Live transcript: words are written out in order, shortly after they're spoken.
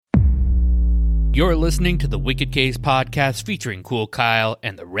You're listening to the Wicked Case podcast featuring Cool Kyle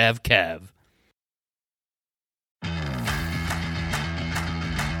and the Rev Kev.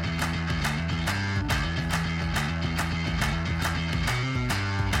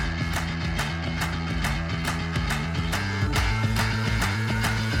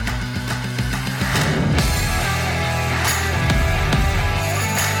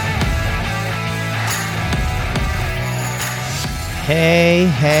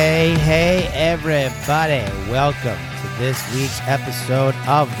 Hey, everybody. Welcome to this week's episode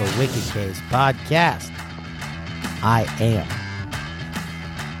of the Wicked Case podcast. I am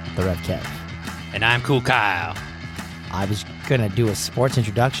the Rev Kev. And I'm Cool Kyle. I was going to do a sports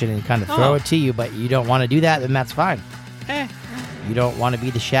introduction and kind of throw it to you, but you don't want to do that, then that's fine. You don't want to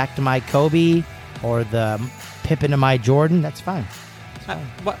be the Shaq to my Kobe or the Pippen to my Jordan, that's fine.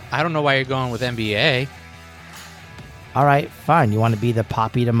 I don't know why you're going with NBA. All right, fine. You want to be the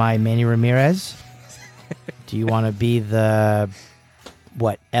Poppy to my Manny Ramirez? Do you want to be the,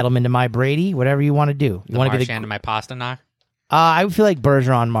 Edelman to my Brady? Whatever you want to do. You want to be the to my Pasternak? I would feel like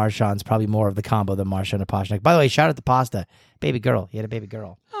Bergeron-Marchand's probably more of the combo than Marchand and Pasternak. By the way, shout out to Pasta. Baby girl. He had a baby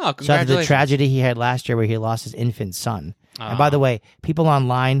girl. Oh, congratulations. Shout out to the tragedy he had last year where he lost his infant son. And by the way, people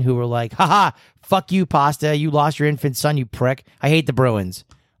online who were like, haha, fuck you, Pasta. You lost your infant son, you prick. I hate the Bruins.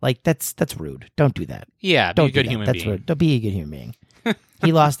 Like, that's rude. Don't do that. Yeah, Don't be a good do that. human That's being. rude. Don't be a good human being.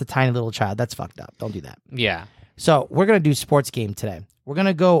 He lost a tiny little child. That's fucked up. Don't do that. Yeah. So we're going to do sports game today. We're going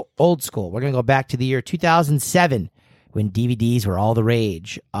to go old school. We're going to go back to the year 2007 when DVDs were all the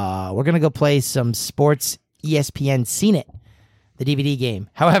rage. We're going to go play some sports ESPN Seen It, the DVD game.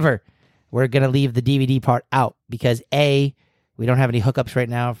 However, we're going to leave the DVD part out because A, we don't have any hookups right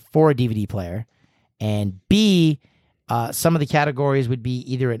now for a DVD player, and B, some of the categories would be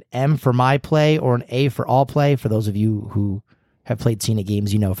either an M for my play or an A for all play. For those of you who have played Seen It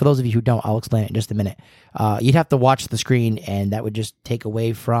games, you know. For those of you who don't, I'll explain it in just a minute. You'd have to watch the screen, and that would just take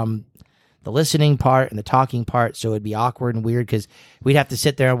away from the listening part and the talking part, so it'd be awkward and weird because we'd have to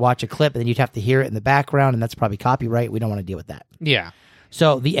sit there and watch a clip, and then you'd have to hear it in the background, and that's probably copyright. We don't want to deal with that. Yeah.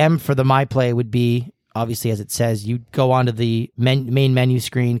 So the M for the my play would be, obviously, as it says, you go onto the main menu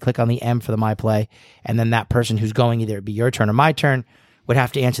screen, click on the M for the my play, and then that person who's going, either it be your turn or my turn, would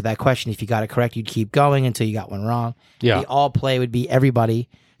have to answer that question. If you got it correct, you'd keep going until you got one wrong. Yeah. The all play would be everybody.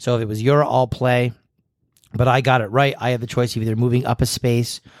 So if it was your all play, but I got it right, I have the choice of either moving up a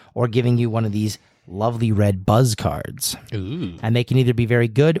space or giving you one of these lovely red buzz cards. Ooh. And they can either be very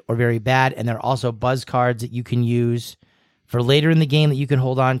good or very bad, and they're also buzz cards that you can use for later in the game that you can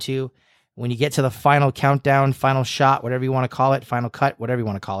hold on to. When you get to the final countdown, final shot, whatever you want to call it, final cut, whatever you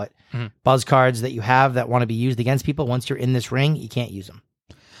want to call it, buzz cards that you have that want to be used against people, once you're in this ring, you can't use them.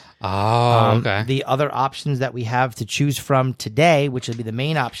 Oh, okay. The other options that we have to choose from today, which will be the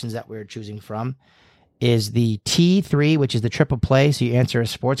main options that we're choosing from, is the T3, which is the triple play, so you answer a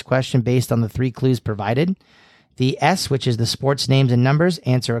sports question based on the 3 clues provided. The S, which is the sports names and numbers,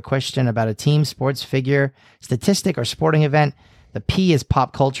 answer a question about a team, sports figure, statistic, or sporting event. The P is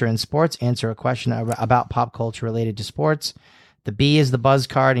pop culture and sports. Answer a question about pop culture related to sports. The B is the buzz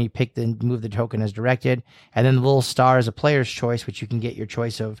card, and you pick and move the token as directed. And then the little star is a player's choice, which you can get your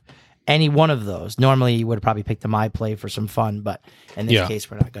choice of any one of those. Normally, you would have probably picked the my play for some fun, but in this case,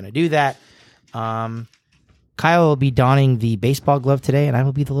 we're not going to do that. Kyle will be donning the baseball glove today, and I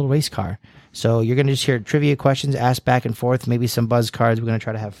will be the little race car. So you're going to just hear trivia questions asked back and forth, maybe some buzz cards. We're going to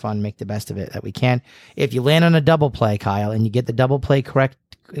try to have fun, make the best of it that we can. If you land on a double play, Kyle, and you get the double play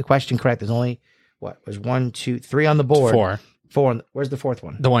question correct, there's only, there's 1, 2, 3 on the board. 4. Where's the 4th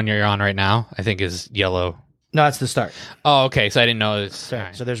one? The one you're on right now, I think, is yellow. No, that's the start. Oh, okay. So I didn't know this.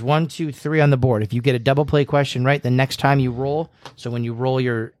 Right. So there's 1, 2, 3 on the board. If you get a double play question right, the next time you roll, so when you roll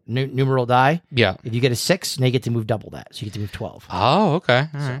your numeral die, if you get a 6, now you get to move double that. So you get to move 12. Oh, okay.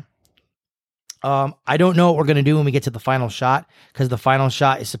 All right. I don't know what we're going to do when we get to the final shot, because the final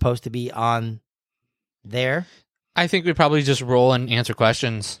shot is supposed to be on there. I think we'd probably just roll and answer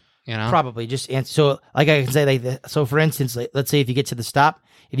questions, you know? Probably just answer. So like I can say, so for instance, let's say if you get to the stop,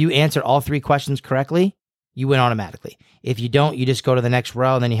 if you answer all 3 questions correctly, you win automatically. If you don't, you just go to the next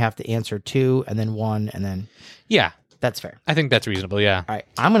row, and then you have to answer 2 and then 1 and then... Yeah. That's fair. I think that's reasonable, yeah. All right.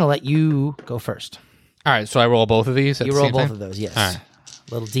 I'm going to let you go first. All right, so I roll both of these at You the roll same both time? of those, yes. All right.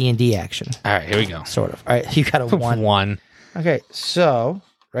 Little D&D action. All right, here we go. Sort of. All right, you got a 1. 1. Okay, so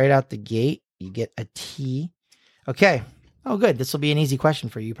right out the gate, you get a T. Okay. Oh, good. This will be an easy question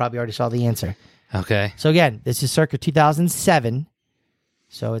for you. You probably already saw the answer. Okay. So again, this is circa 2007,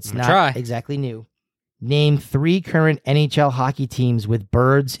 so it's not exactly new. Name 3 current NHL hockey teams with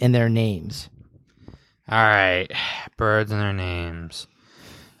birds in their names. All right. Birds and their names.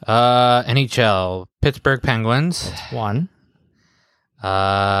 NHL, Pittsburgh Penguins. One.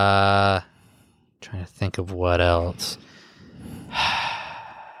 Trying to think of what else.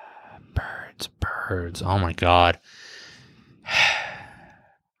 Birds. Oh my God.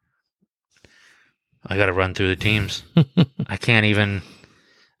 I got to run through the teams. I can't even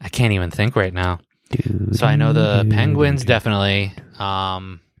think right now. So I know the Penguins definitely.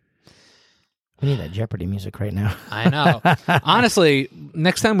 We need that Jeopardy music right now. I know. Honestly,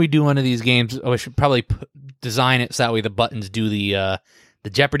 next time we do one of these games, we should probably design it so that way the buttons do the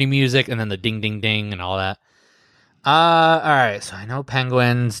Jeopardy music and then the ding, ding, ding and all that. All right. So I know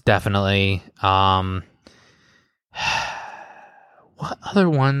Penguins definitely. What other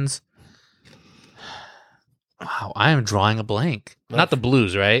ones? Wow, I am drawing a blank. Not the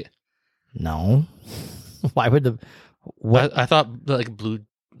Blues, right? No. Why would the... What? I thought like Blue...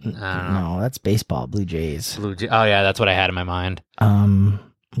 I don't know. No, that's baseball. Blue Jays. Oh yeah, that's what I had in my mind. I'm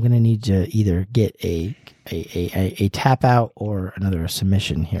gonna need to either get a tap out or another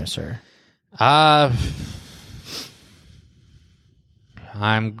submission here, sir. I'm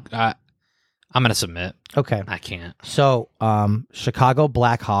gonna submit. Okay. I can't. So, Chicago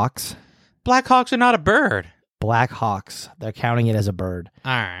Blackhawks. Blackhawks are not a bird. Blackhawks. They're counting it as a bird.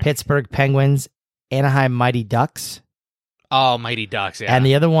 All right. Pittsburgh Penguins. Anaheim Mighty Ducks. Oh, Mighty Ducks, yeah. And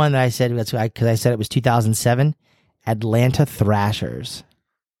the other one that I said, because I said it was 2007, Atlanta Thrashers.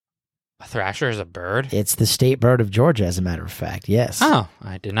 A thrasher is a bird? It's the state bird of Georgia, as a matter of fact. Yes. Oh,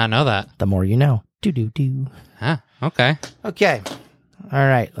 I did not know that. The more you know. Do. Huh, okay. Okay. All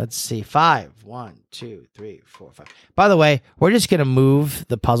right. Let's see. 5. 1, 2, 3, 4, 5. By the way, we're just going to move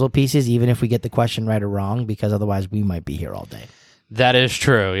the puzzle pieces, even if we get the question right or wrong, because otherwise we might be here all day. That is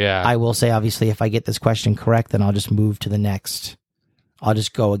true, yeah. I will say, obviously, if I get this question correct, then I'll just move to the next. I'll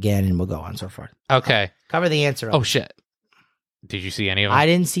just go again, and we'll go on so forth. Okay. Cover the answer. Oh, shit. Did you see any of them? I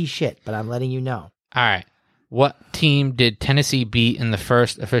didn't see shit, but I'm letting you know. All right. What team did Tennessee beat in the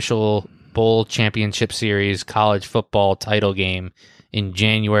first official Bowl Championship Series college football title game in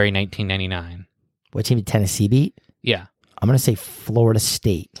January 1999? What team did Tennessee beat? Yeah. I'm going to say Florida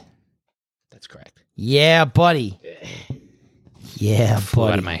State. That's correct. Yeah, buddy. Yeah, Flew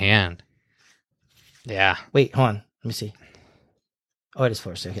buddy. out of my hand. Yeah. Wait, hold on. Let me see. Oh, it is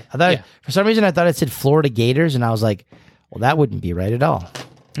Florida State. Okay. I thought for some reason I thought it said Florida Gators, and I was like, well, that wouldn't be right at all.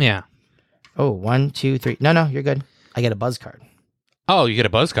 Yeah. Oh, 1, 2, 3. No, you're good. I get a buzz card. Oh, you get a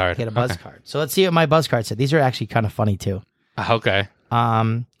buzz card. I get a buzz card. So let's see what my buzz card said. These are actually kind of funny too. Okay.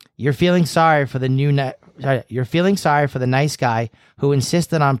 You're feeling sorry for the You're feeling sorry for the nice guy who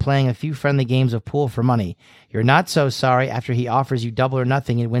insisted on playing a few friendly games of pool for money. You're not so sorry after he offers you double or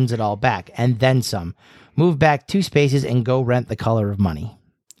nothing and wins it all back, and then some. Move back 2 spaces and go rent The Color of Money.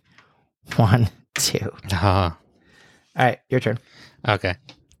 1, 2. Uh-huh. All right, your turn. Okay.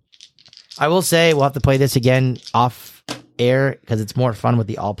 I will say we'll have to play this again off air because it's more fun with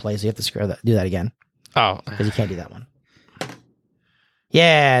the all play. So you have to do that again. Oh, because you can't do that one.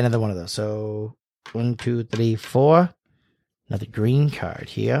 Yeah, another one of those. So 1, 2, 3, 4. Another green card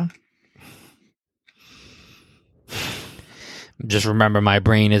here. just remember my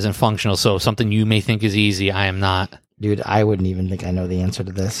brain isn't functional, so something you may think is easy, I am not. Dude, I wouldn't even think I know the answer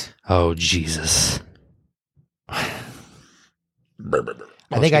to this. Oh, Jesus. I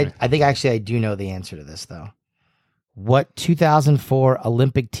think actually I do know the answer to this, though. What 2004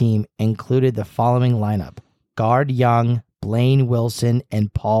 Olympic team included the following lineup? Guard Young, Blaine Wilson,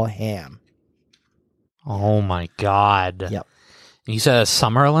 and Paul Ham. Oh, my God. Yep. You said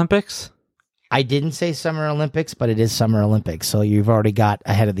Summer Olympics? I didn't say Summer Olympics, but it is Summer Olympics, so you've already got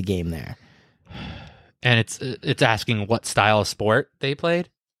ahead of the game there. And it's asking what style of sport they played?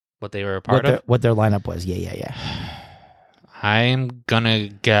 What they were a part of? What their lineup was. Yeah. I'm going to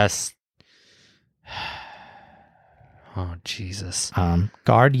guess... Oh, Jesus.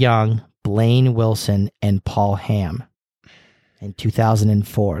 Guard Young, Blaine Wilson, and Paul Ham in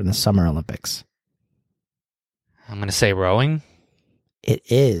 2004 in the Summer Olympics. I'm going to say rowing. It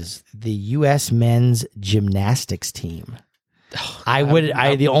is the U.S. men's gymnastics team.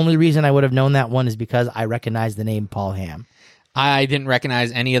 Oh, the only reason I would have known that one is because I recognize the name Paul Ham. I didn't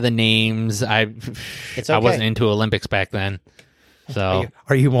recognize any of the names. I wasn't into Olympics back then. So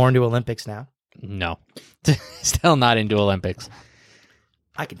are you more into Olympics now? No. Still not into Olympics.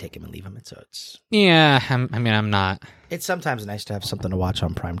 I can take him and leave him. Yeah, I'm not. It's sometimes nice to have something to watch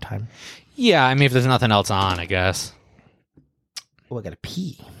on prime time. Yeah, I mean, if there's nothing else on, I guess. Oh, I got a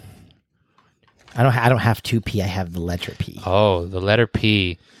P. I don't have 2 P. I have the letter P. Oh, the letter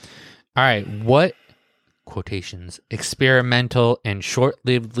P. All right. What quotations? Experimental and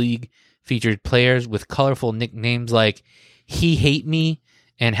short-lived league featured players with colorful nicknames like "He Hate Me"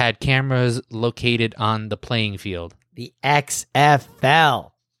 and had cameras located on the playing field? The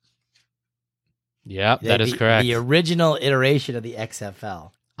XFL. Yep, that is correct. The original iteration of the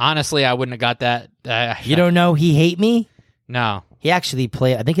XFL. Honestly, I wouldn't have got that. You don't know He Hate Me? No. He actually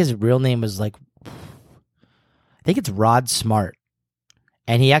played, I think his real name was I think it's Rod Smart.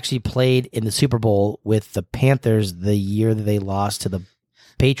 And he actually played in the Super Bowl with the Panthers the year that they lost to the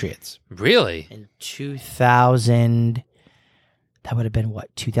Patriots. Really? In 2000, that would have been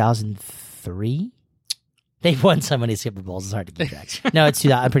 2003? They've won so many Super Bowls, it's hard to keep track. No, it's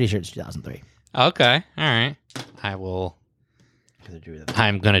 2000. I'm pretty sure it's 2003. Okay, all right. I'm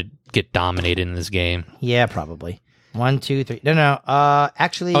going to get dominated in this game. Yeah, probably. 1, 2, 3. No.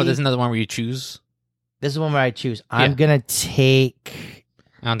 Actually. Oh, there's another one where you choose? This is one where I choose. I'm going to take.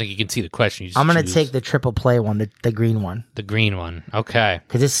 I don't think you can see the question. I'm going to take the triple play one, the green one. The green one. Okay.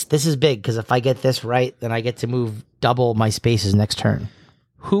 Because this is big. Because if I get this right, then I get to move double my spaces next turn.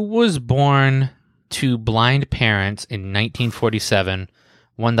 Who was born to blind parents in 1947,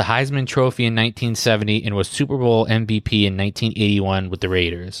 won the Heisman Trophy in 1970, and was Super Bowl MVP in 1981 with the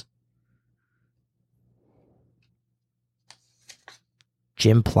Raiders?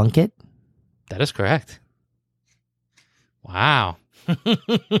 Jim Plunkett? That is correct. Wow. I'm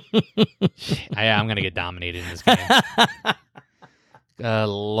going to get dominated in this game. Good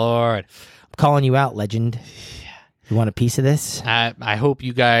Lord. I'm calling you out, legend. You want a piece of this? I hope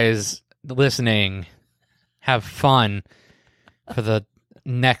you guys listening have fun for the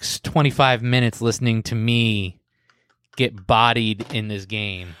next 25 minutes listening to me get bodied in this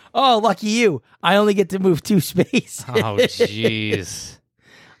game. Oh, lucky you. I only get to move 2 spaces. Oh, jeez.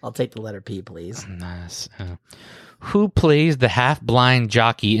 I'll take the letter P, please. Nice. Who plays the half-blind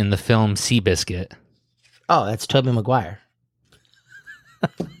jockey in the film Seabiscuit? Oh, that's Tobey Maguire.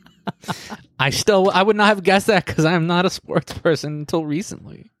 I would not have guessed that because I'm not a sports person until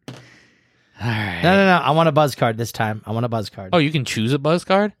recently. All right. No. I want a buzz card this time. I want a buzz card. Oh, you can choose a buzz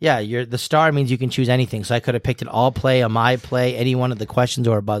card? Yeah, the star means you can choose anything. So I could have picked an all play, a my play, any one of the questions,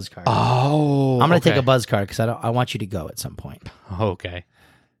 or a buzz card. Oh, I'm going to take a buzz card because I want you to go at some point. Okay.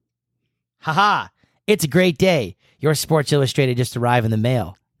 Haha! It's a great day. Your Sports Illustrated just arrived in the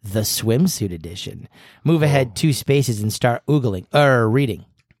mail. The swimsuit edition. Move ahead 2 spaces and start reading.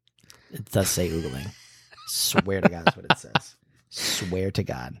 It does say oogling. Swear to God, that's what it says. Swear to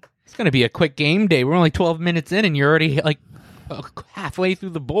God. It's going to be a quick game day. We're only 12 minutes in, and you're already halfway through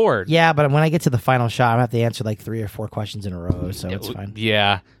the board. Yeah, but when I get to the final shot, I'm going to have to answer 3 or 4 questions in a row, so it's fine.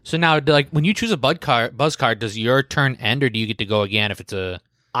 Yeah. So now, when you choose a buzz card, does your turn end, or do you get to go again if it's a...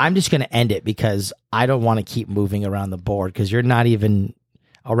 I'm just going to end it because I don't want to keep moving around the board because you're not even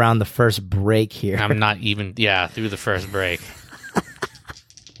around the first break here. I'm not even, through the first break. All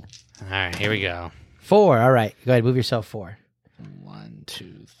right, here we go. 4. All right. Go ahead. Move yourself 4. 1,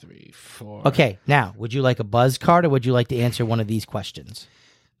 2, 3, 4. Okay. Now, would you like a buzz card or would you like to answer one of these questions?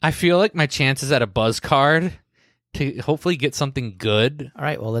 I feel like my chances at a buzz card to hopefully get something good. All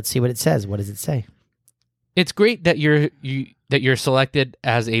right. Well, let's see what it says. What does it say? It's great that you're selected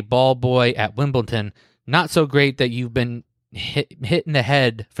as a ball boy at Wimbledon. Not so great that you've been hit in the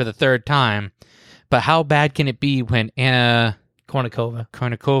head for the 3rd time. But how bad can it be when Anna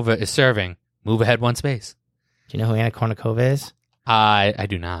Kournikova is serving? Move ahead 1 space. Do you know who Anna Kournikova is? I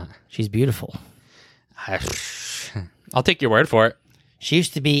do not. She's beautiful. I'll take your word for it. She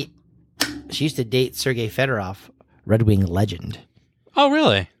used to date Sergei Fedorov, Red Wing legend. Oh,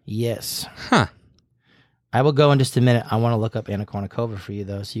 really? Yes. Huh. I will go in just a minute. I want to look up Anna Kournikova for you,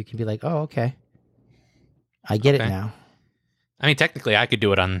 though, so you can be like, oh, okay. I get it now. I mean, technically, I could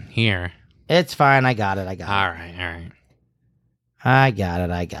do it on here. It's fine. I got it. All right. I got it.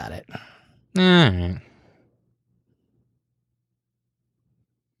 All right.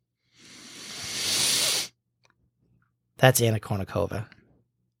 That's Anna Kournikova.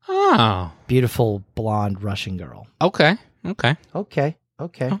 Oh. Beautiful, blonde Russian girl. Okay.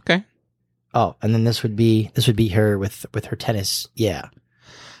 Oh, and then this would be her with her tennis. Yeah.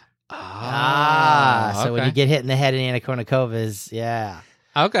 So when you get hit in the head in Anna Kournikova's, yeah.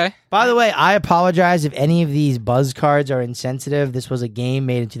 Okay. By the way, I apologize if any of these buzz cards are insensitive. This was a game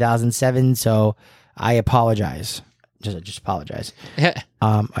made in 2007, so I apologize. Just apologize. Yeah.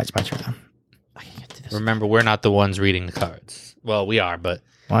 All right, it's my turn now. I can get to this. Remember, we're not the ones reading the cards. Well, we are, but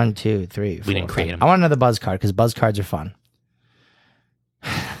 1, 2, 3, 4. We didn't create 5. them. I want another buzz card because buzz cards are fun.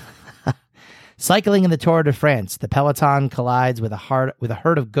 Cycling in the Tour de France, the peloton collides with a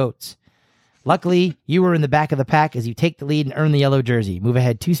herd of goats. Luckily, you were in the back of the pack as you take the lead and earn the yellow jersey. Move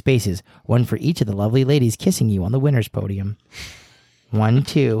ahead 2 spaces, 1 for each of the lovely ladies kissing you on the winner's podium. 1,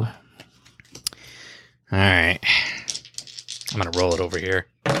 2. All right. I'm going to roll it over here.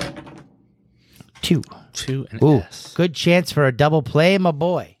 2. 2 and Ooh, S. good chance for a double play, my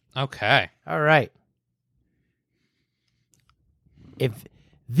boy. Okay. All right. If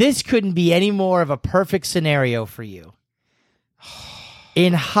this couldn't be any more of a perfect scenario for you.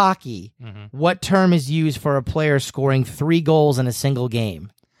 In hockey, what term is used for a player scoring 3 goals in a single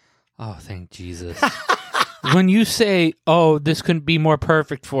game? Oh, thank Jesus. When you say, oh, this couldn't be more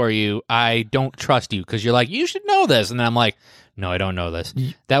perfect for you, I don't trust you because you're like, you should know this. And then I'm like, no, I don't know this.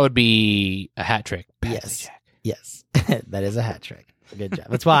 That would be a hat trick. Yes. Yes. That is a hat trick. Good job.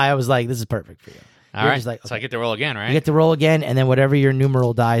 That's why I was like, this is perfect for you. All right. Like, okay. So I get to roll again, right? You get to roll again, and then whatever your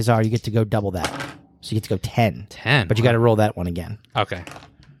numeral dies are, you get to go double that. So you get to go 10. 10. But you got to roll that one again. Okay.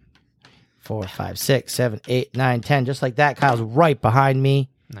 4, 5, 6, 7, 8, 9, 10. Just like that. Kyle's right behind me.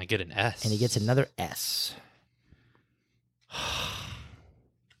 And I get an S. And he gets another S.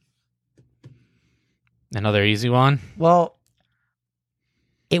 Another easy one? Well,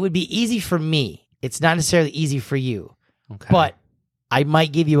 it would be easy for me. It's not necessarily easy for you. Okay. But I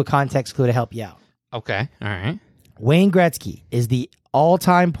might give you a context clue to help you out. Okay. All right. Wayne Gretzky is the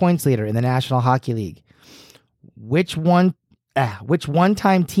all-time points leader in the National Hockey League. Which one-time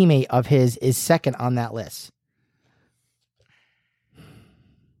teammate of his is second on that list?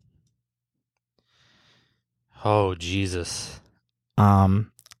 Oh, Jesus.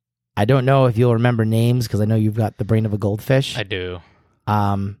 I don't know if you'll remember names because I know you've got the brain of a goldfish. I do.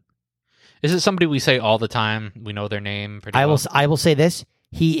 Is it somebody we say all the time? We know their name pretty well? I will say this.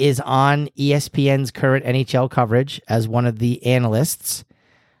 He is on ESPN's current NHL coverage as one of the analysts.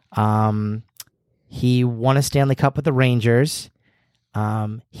 He won a Stanley Cup with the Rangers.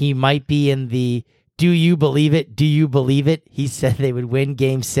 He might be in the Do You Believe It? Do You Believe It? He said they would win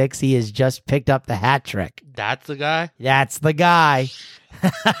Game 6. He has just picked up the hat trick. That's the guy? That's the guy.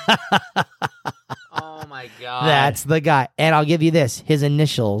 Oh, my God. That's the guy. And I'll give you this. His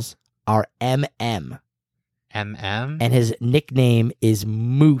initials are MM. MM? And his nickname is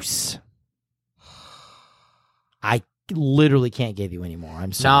Moose. I literally can't give you any more.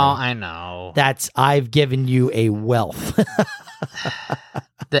 I'm sorry. No, I know. I've given you a wealth.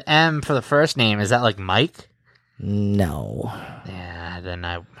 The M for the first name, is that like Mike? No. Yeah,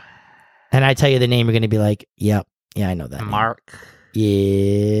 And I tell you the name, you're going to be like, yep. Yeah, I know that. Mark.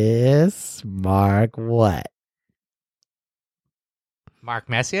 Yes. Mark what? Mark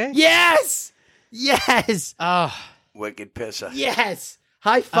Messier? Yes! Yes! Oh. Wicked pisser. Yes!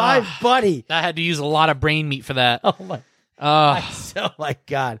 High five, buddy. I had to use a lot of brain meat for that. Oh, my. Oh, my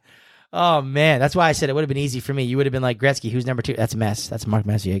God. Oh, man. That's why I said it would have been easy for me. You would have been like, Gretzky, who's number 2? That's a mess. That's Mark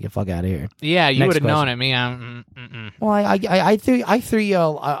Messier. Get the fuck out of here. Yeah, you Next would have known question. it. Me, Well, I threw you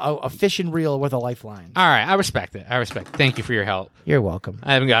a fishing reel with a lifeline. All right, I respect it. Thank you for your help. You're welcome.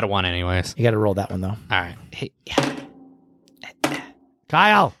 I haven't got a one anyways. You got to roll that one, though. All right. Hey,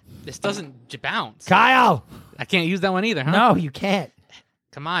 Kyle. this doesn't bounce. Kyle. I can't use that one either, huh? No, you can't.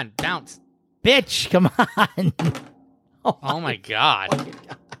 Come on, bounce. Bitch, come on. Oh, my God.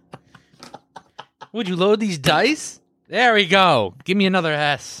 Would you load these dice? There we go. Give me another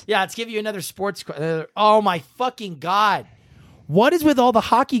S. Yeah, let's give you another sports. Oh, my fucking God. What is with all the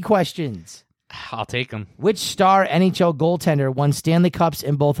hockey questions? I'll take them. Which star NHL goaltender won Stanley Cups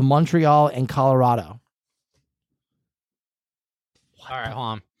in both Montreal and Colorado? All right, hold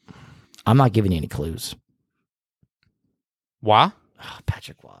on. I'm not giving you any clues. Wah? Oh,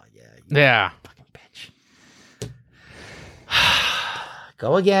 Patrick Waugh, yeah. Yeah. Fucking bitch.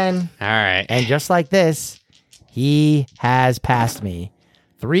 Go again. All right. And just like this, he has passed me.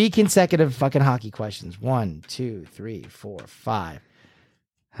 3 consecutive fucking hockey questions. 1, 2, 3, 4, 5.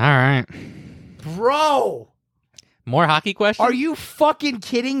 All right. Bro! More hockey questions? Are you fucking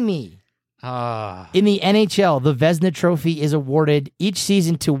kidding me? Uh, In the NHL, the Vezina Trophy is awarded each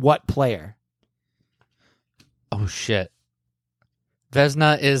season to what player? oh, shit.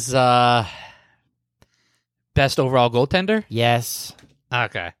 Vezina is best overall goaltender? Yes.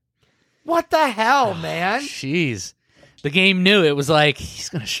 Okay. What the hell, man? Jeez. The game knew it was like, he's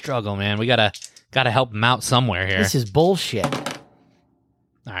going to struggle, man. We gotta help him out somewhere here. This is bullshit.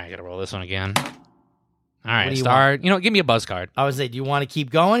 All right, I got to roll this one again. All right, do you star. You know what? Give me a buzz card. I was like, do you want to keep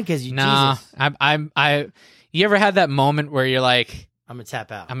going? Because Nah, Jesus. You ever had that moment where you're like, I'm gonna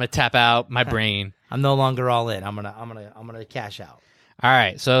tap out. I'm gonna tap out my brain. I'm no longer all in. I'm gonna cash out. All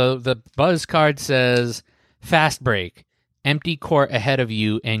right, so the buzz card says fast break, empty court ahead of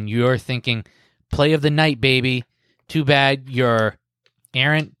you, and you're thinking, play of the night, baby. Too bad your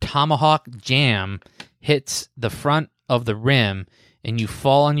errant tomahawk jam hits the front of the rim and you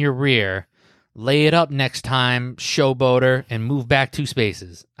fall on your rear. Lay it up next time, showboater, and move back 2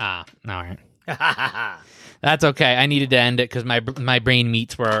 spaces. All right. That's okay. I needed to end it because my brain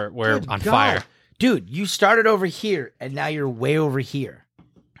meats were Good on God. fire. Dude, you started over here, and now you're way over here.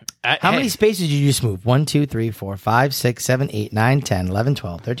 How Hey, many spaces did you just move? 1, 2, 3, 4, 5, 6, 7, 8, 9, 10, 11,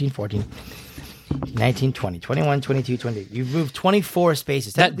 12, 13, 14, 19, 20, 21, 22, 23. You've moved 24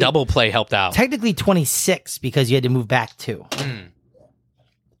 spaces. that double play helped out. Technically 26 because you had to move back 2.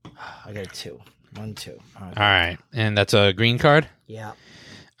 I got a 2. 1, 2. All right. And that's a green card? Yeah.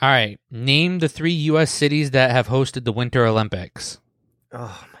 All right. Name the 3 U.S. cities that have hosted the Winter Olympics.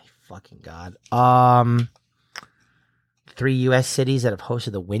 Oh, my fucking God. 3 U.S. cities that have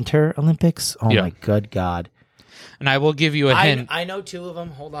hosted the Winter Olympics? Oh, Yeah. my good God. And I will give you a hint. I know 2 of them.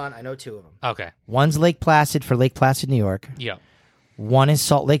 Hold on. I know 2 of them. Okay. One's Lake Placid for Lake Placid, New York. Yep. One is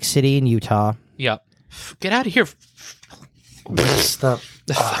Salt Lake City in Utah. Yep. Get out of here. What's the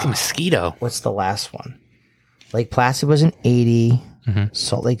Fucking mosquito. What's the last one? Lake Placid was in 80.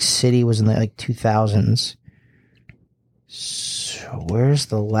 Salt Lake City was in the 2000s. So where's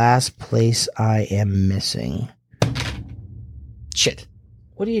the last place I am missing? Shit.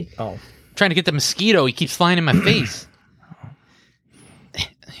 What do you... Oh. Trying to get the mosquito. He keeps flying in my face.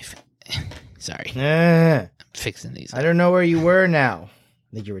 Sorry. I'm fixing these. I don't know where you were now.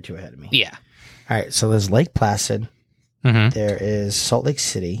 I think you were 2 ahead of me. Yeah. All right, so there's Lake Placid. Mm-hmm. There is Salt Lake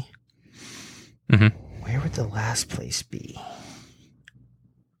City. Mm-hmm. Where would the last place be?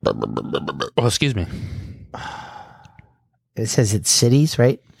 Oh, excuse me. It says it's cities,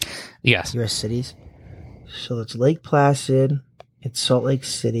 right? Yes. U.S. cities. So it's Lake Placid. It's Salt Lake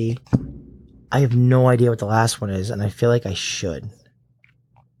City. I have no idea what the last one is, and I feel like I should.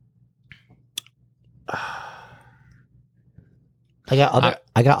 I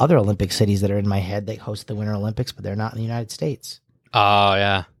got other Olympic cities that are in my head that host the Winter Olympics, but they're not in the United States. Oh,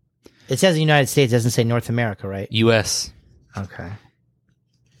 yeah. It says the United States, it doesn't say North America, right? U.S. Okay.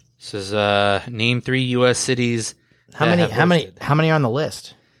 Says name 3 U.S. cities. How many are on the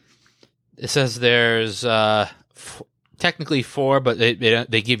list? It says there's technically 4, but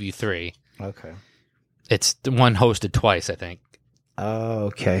they give you 3. Okay. It's the one hosted twice, I think. Oh,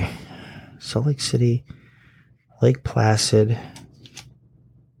 okay. Salt Lake City, Lake Placid.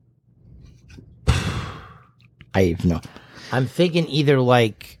 I have no. I'm thinking either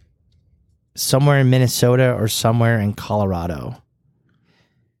like somewhere in Minnesota or somewhere in Colorado.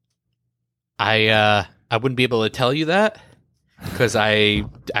 I wouldn't be able to tell you that because I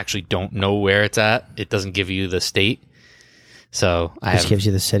actually don't know where it's at. It doesn't give you the state. So Just gives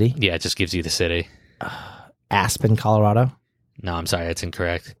you the city? Yeah, it just gives you the city. Aspen, Colorado? No, I'm sorry, that's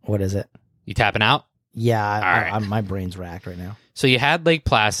incorrect. What is it? You tapping out? Yeah, right. my brain's racked right now. So you had Lake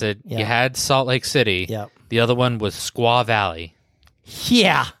Placid. Yeah. You had Salt Lake City. Yep. The other one was Squaw Valley.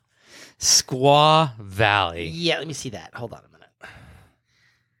 Yeah. Squaw Valley. Yeah, let me see that. Hold on a minute.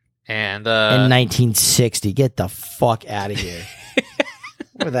 And In 1960. Get the fuck out of here.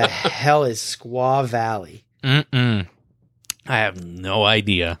 Where the hell is Squaw Valley? I have no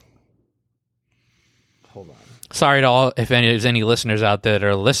idea. Hold on. Sorry to all if there's any listeners out there that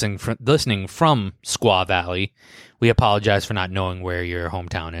are listening from Squaw Valley. We apologize for not knowing where your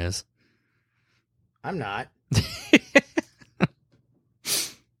hometown is. I'm not.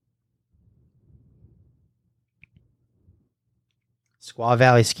 Squaw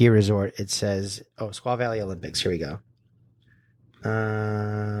Valley Ski Resort. It says, Squaw Valley Olympics. Here we go.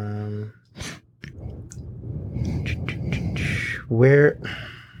 Where?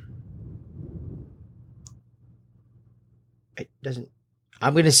 It doesn't.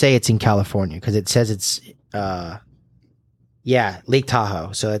 I'm going to say it's in California because it says it's, Lake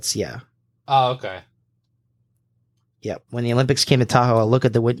Tahoe. So it's, Oh, okay. Yep. When the Olympics came to Tahoe, I look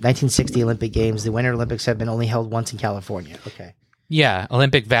at the 1960 Olympic Games. The Winter Olympics have been only held once in California. Okay. Yeah,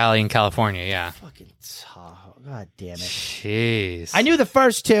 Olympic Valley in California, yeah. Fucking Tahoe. God damn it. Jeez. I knew the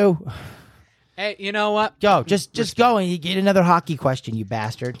first 2. Hey, you know what? Go. Just go and you get another hockey question, you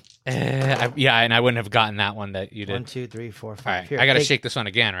bastard. And I wouldn't have gotten that one that you did. 1, 2, 3, 4, 5. All right, Here, I got to shake this one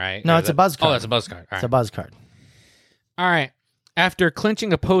again, right? No, Or it's is a buzz card. Oh, it's a buzz card. All It's right. a buzz card. All right. After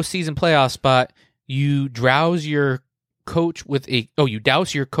clinching a postseason playoff spot, you douse your coach with a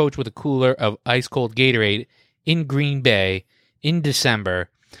cooler of ice cold Gatorade in Green Bay in December.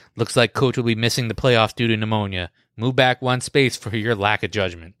 Looks like coach will be missing the playoffs due to pneumonia. Move back 1 space for your lack of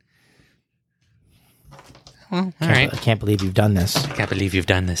judgment. Well, all right. I can't believe you've done this. I can't believe you've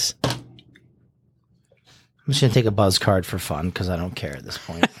done this. I'm just going to take a buzz card for fun because I don't care at this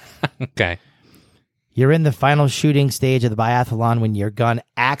point. Okay. You're in the final shooting stage of the biathlon when your gun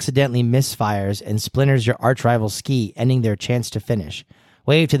accidentally misfires and splinters your arch rival's ski, ending their chance to finish.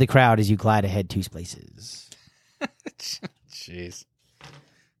 Wave to the crowd as you glide ahead 2 spaces. Jeez.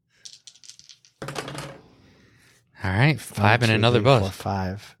 All right, 5 1, and 2, another 3, buzz. 4,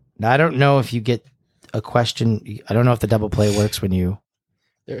 5. Now, I don't know if you get a question. I don't know if the double play works when you.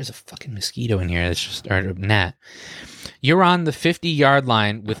 There is a fucking mosquito in here. That's just or a gnat. You're on the 50-yard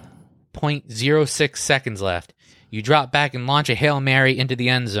line with .06 seconds left. You drop back and launch a Hail Mary into the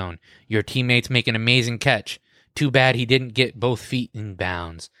end zone. Your teammates make an amazing catch. Too bad he didn't get both feet in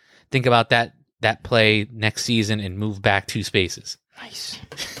bounds. Think about that play next season and move back 2 spaces. Nice.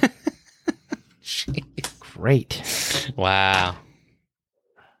 Great. Wow.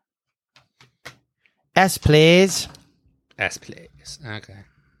 S, please. S, please. Okay.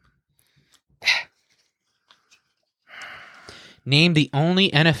 Name the only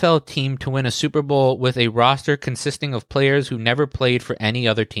NFL team to win a Super Bowl with a roster consisting of players who never played for any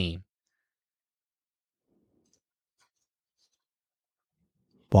other team.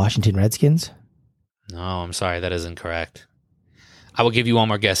 Washington Redskins? No, I'm sorry. That is incorrect. I will give you one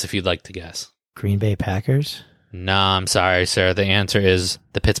more guess if you'd like to guess. Green Bay Packers? No, I'm sorry, sir. The answer is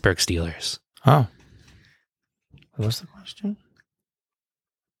the Pittsburgh Steelers. Oh. What's the question?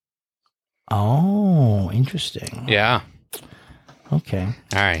 Oh, interesting. Yeah. Okay.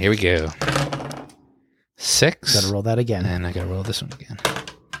 All right, here we go. 6. Gotta roll that again. And I gotta roll this one again.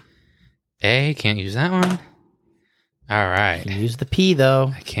 A, can't use that one. All right. You can use the P,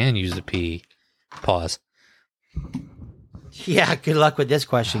 though. I can use the P. Pause. Yeah, good luck with this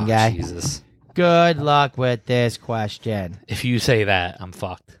question, guy. Jesus. Good luck with this question. If you say that, I'm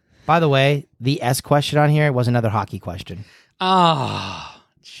fucked. By the way, the S question on here was another hockey question. Oh,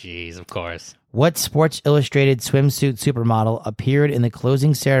 jeez, of course. What Sports Illustrated swimsuit supermodel appeared in the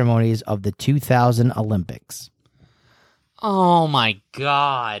closing ceremonies of the 2000 Olympics? Oh, my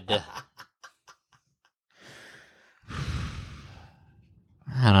God.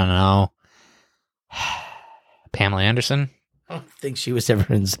 I don't know. Pamela Anderson? I don't think she was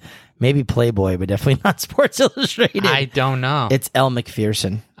ever in, maybe Playboy, but definitely not Sports Illustrated. I don't know. It's Elle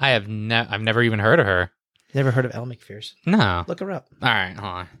Macpherson. I've never even heard of her. Never heard of Elle Macpherson? No. Look her up. All right,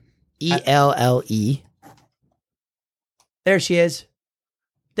 hold on. ELLE. There she is.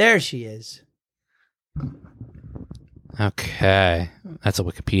 There she is. Okay. That's a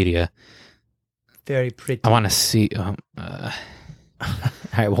Wikipedia. Very pretty. I want to see. All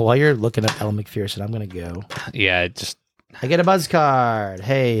right, well, while you're looking up Elle Macpherson, I'm going to go. Yeah, I get a buzz card.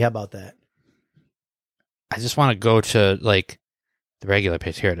 Hey, how about that? I just want to go to, like, the regular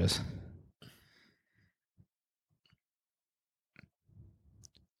page. Here it is.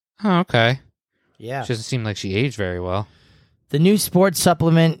 Oh, okay. Yeah. She doesn't seem like she aged very well. The new sports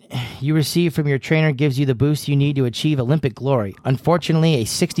supplement you receive from your trainer gives you the boost you need to achieve Olympic glory. Unfortunately, a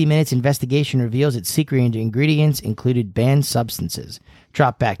 60 minutes investigation reveals its secret ingredients included banned substances.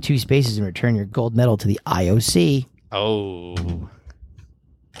 Drop back 2 spaces and return your gold medal to the IOC. Oh. All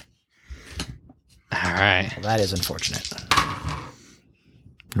right. Well, that is unfortunate.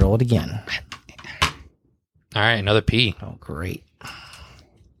 Roll it again. All right, another P. Oh, great.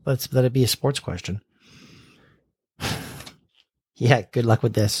 Let it be a sports question. Yeah, good luck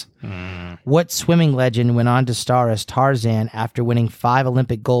with this. What swimming legend went on to star as Tarzan after winning 5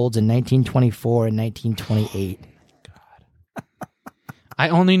 Olympic golds in 1924 and 1928? God. I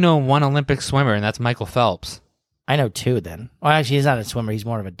only know one Olympic swimmer, and that's Michael Phelps. I know 2 then. Well, actually, he's not a swimmer. He's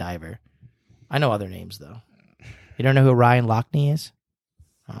more of a diver. I know other names, though. You don't know who Ryan Lochte is?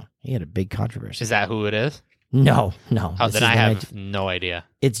 Oh, he had a big controversy. Is that who it is? No. Oh, then I have no idea.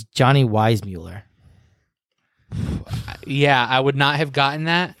 It's Johnny Weissmuller. Yeah, I would not have gotten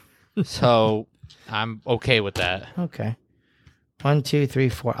that, so I'm okay with that. Okay. 1, 2, 3,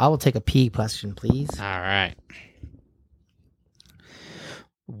 4. I will take a P question, please. All right.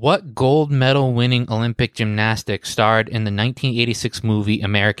 What gold medal winning Olympic gymnastic starred in the 1986 movie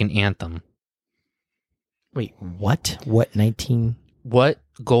American Anthem? Wait, what? What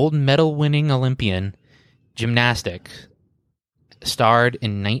gold medal winning Olympian gymnastic starred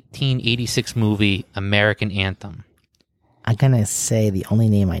in 1986 movie American Anthem? I'm going to say the only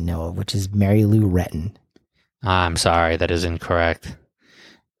name I know of, which is Mary Lou Retton. I'm sorry, that is incorrect.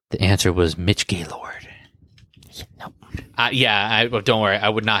 The answer was Mitch Gaylord. Yeah, nope. Don't worry. I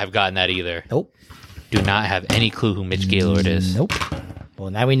would not have gotten that either. Nope. Do not have any clue who Mitch Gaylord is. Nope.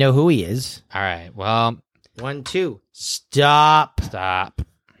 Well, now we know who he is. All right. Well. 1, 2. Stop. All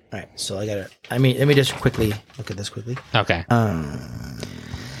right. So let me just quickly look at this quickly. Okay.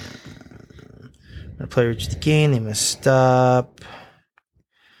 When a player reaches the game, they must stop.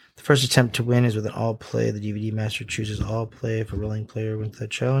 The first attempt to win is with an all play. The DVD master chooses all play. If a rolling player wins that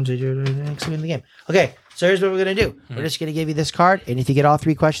challenge, they do the next win the game. Okay, so here's what we're going to do. We're just going to give you this card, and if you get all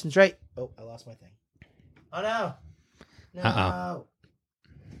 3 questions right... Oh, I lost my thing. Oh, no. No. Uh-oh.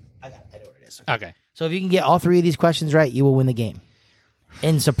 I know where it is. Okay. So if you can get all 3 of these questions right, you will win the game.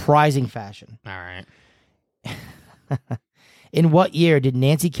 in surprising fashion. All right. In what year did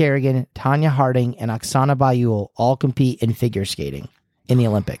Nancy Kerrigan, Tanya Harding, and Oksana Bayul all compete in figure skating in the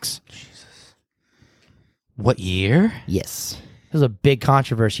Olympics? Jesus. What year? Yes. This was a big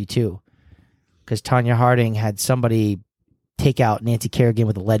controversy, too, because Tanya Harding had somebody take out Nancy Kerrigan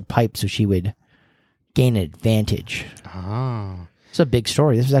with a lead pipe so she would gain an advantage. Oh. It's a big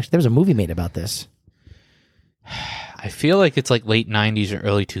story. There was a movie made about this. I feel like it's like late 90s or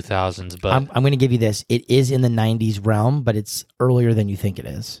early 2000s, but I'm going to give you this. It is in the 90s realm, but it's earlier than you think it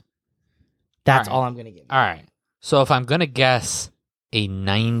is. That's all I'm going to give you. All right. So if I'm going to guess a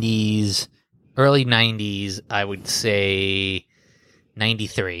 90s, early 90s, I would say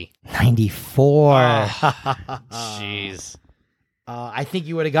 93. 94. Jeez. I think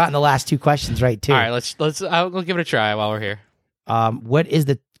you would have gotten the last two questions right, too. All right, I'll give it a try while we're here. What is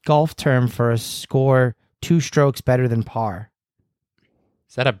the golf term for a score 2 strokes better than par?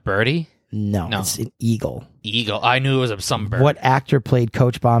 Is that a birdie? No, it's an eagle. Eagle. I knew it was some bird. What actor played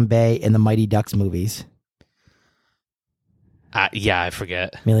Coach Bombay in the Mighty Ducks movies? Yeah, I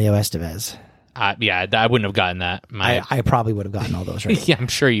forget. Emilio Estevez. Yeah, I wouldn't have gotten that. I probably would have gotten all those right. Yeah, I'm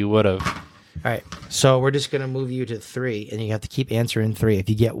sure you would have. All right, so we're just going to move you to 3, and you have to keep answering 3. If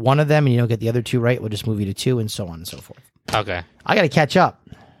you get one of them and you don't get the other 2 right, we'll just move you to 2, and so on and so forth. Okay. I got to catch up.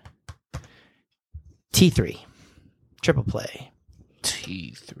 T3. Triple play.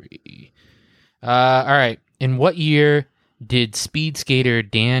 T3. All right. In what year did speed skater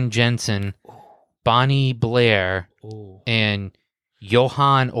Dan Jensen, Bonnie Blair, and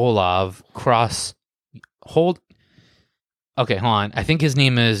Johan Olav hold on. I think his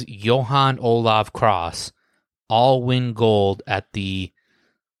name is Johan Olav Cross, all win gold at the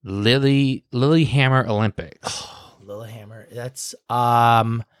Lillehammer Olympics? Oh, Lillehammer. That's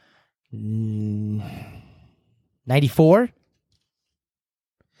 94?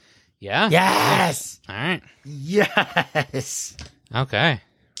 Yeah. Yes. All right. Yes. Okay.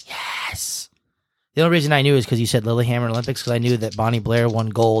 Yes. The only reason I knew is because you said Lillehammer Olympics, because I knew that Bonnie Blair won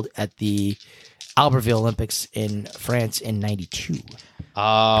gold at the Albertville Olympics in France in 92.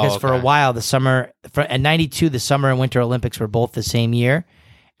 Oh, because for a while, at 92, the Summer and Winter Olympics were both the same year.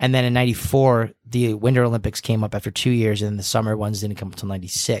 And then in 94, the Winter Olympics came up after 2 years, and the summer ones didn't come until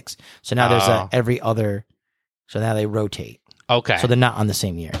 96. So now there's every other. So now they rotate. Okay. So they're not on the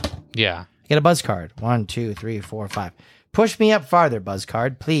same year. Yeah. Get a buzz card. 1, 2, 3, 4, 5. Push me up farther, buzz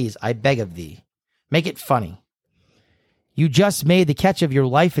card. Please, I beg of thee. Make it funny. You just made the catch of your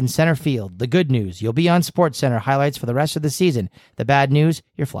life in center field. The good news, you'll be on SportsCenter highlights for the rest of the season. The bad news,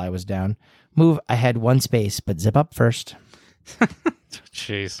 your fly was down. Move ahead 1 space, but zip up first.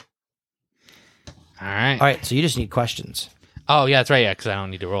 Jeez. All right. All right, so you just need questions. Oh, yeah, that's right. Yeah, because I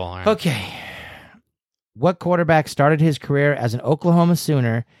don't need to roll. All right. Okay. What quarterback started his career as an Oklahoma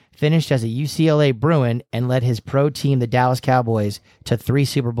Sooner, finished as a UCLA Bruin, and led his pro team, the Dallas Cowboys, to 3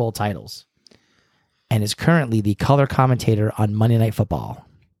 Super Bowl titles, and is currently the color commentator on Monday Night Football?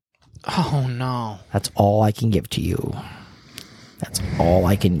 Oh, no. That's all I can give to you. That's all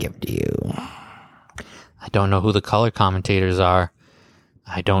I can give to you. I don't know who the color commentators are.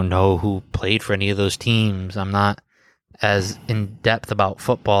 I don't know who played for any of those teams. I'm not as in depth about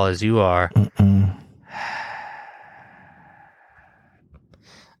football as you are.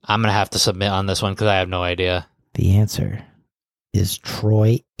 I'm going to have to submit on this one because I have no idea. The answer is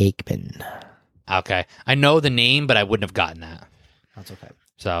Troy Aikman. Okay. I know the name, but I wouldn't have gotten that. That's okay.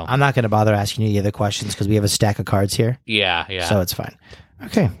 So I'm not going to bother asking you the other questions because we have a stack of cards here. Yeah. So it's fine.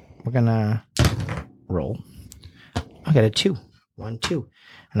 Okay. We're going to roll. I got a 2. 1, 2.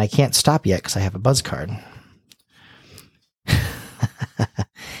 And I can't stop yet because I have a buzz card.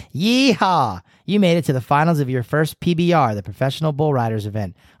 Yeehaw! You made it to the finals of your first PBR, the Professional Bull Riders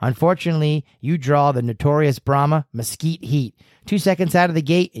event. Unfortunately, you draw the notorious Brahma Mesquite Heat. 2 seconds out of the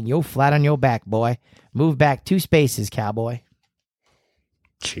gate, and you're flat on your back, boy. Move back 2 spaces, cowboy.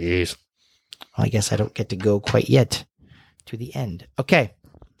 Jeez. Well, I guess I don't get to go quite yet to the end. Okay.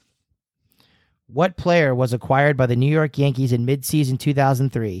 What player was acquired by the New York Yankees in midseason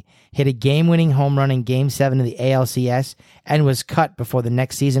 2003, hit a game-winning home run in Game 7 of the ALCS, and was cut before the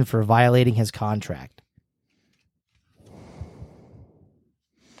next season for violating his contract?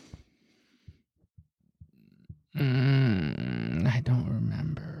 I don't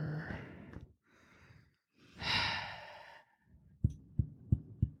remember.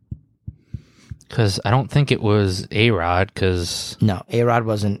 Because I don't think it was A-Rod, because... No, A-Rod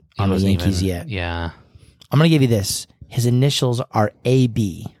wasn't on the Yankees yet. Yeah. I'm going to give you this. His initials are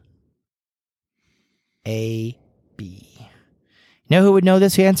AB. AB. You know who would know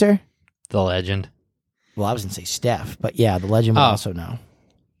this answer? The legend. Well, I was going to say Steph, but yeah, the legend would also know.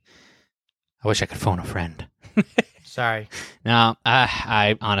 I wish I could phone a friend. Sorry. No,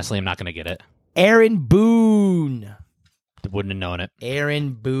 I honestly am not going to get it. Aaron Boone. Wouldn't have known it.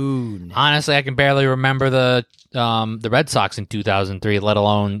 Aaron Boone. Honestly, I can barely remember the Red Sox in 2003, let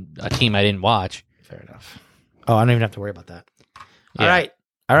alone a team I didn't watch. Fair enough. Oh, I don't even have to worry about that. Yeah.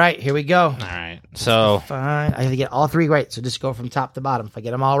 All right, here we go. All right, so fine. I have to get all three right, so just go from top to bottom. If I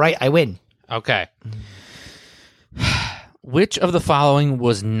get them all right, I win. Okay. Which of the following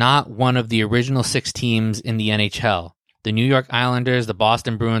was not one of the original 6 teams in the NHL? The New York Islanders, the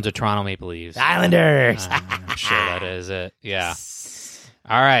Boston Bruins, or Toronto Maple Leafs? Islanders. I'm sure that is it. Yeah.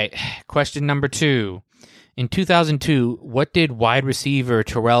 All right. Question number 2. In 2002, what did wide receiver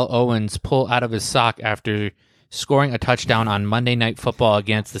Terrell Owens pull out of his sock after scoring a touchdown on Monday Night Football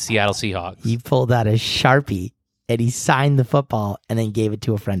against the Seattle Seahawks? He pulled out a Sharpie, and he signed the football and then gave it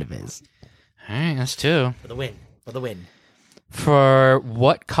to a friend of his. All right, that's 2. For the win. For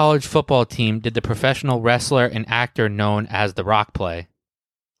what college football team did the professional wrestler and actor known as The Rock play?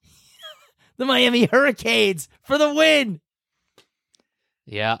 The Miami Hurricanes for the win.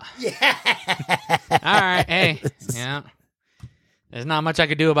 Yeah. Yeah. All right. Hey. Yeah. There's not much I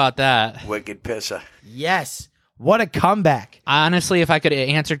could do about that. Wicked pisser. Yes. What a comeback. Honestly, if I could have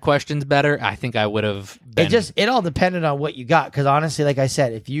answered questions better, I think I would have been. It all depended on what you got. Because honestly, like I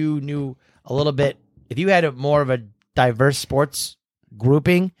said, if you knew a little bit, if you had more of a diverse sports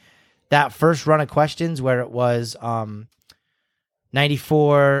grouping, that first run of questions where it was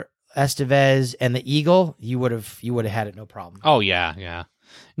 94, Estevez, and the Eagle, you would have had it no problem. Oh, yeah.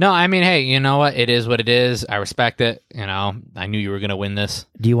 No, I mean, hey, you know what? It is what it is. I respect it. You know, I knew you were going to win this.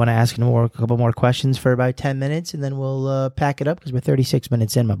 Do you want to ask a couple more questions for about 10 minutes, and then we'll pack it up because we're 36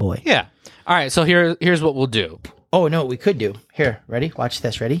 minutes in, my boy? Yeah. All right, so here's what we'll do. Oh, no, we could do. Here, ready? Watch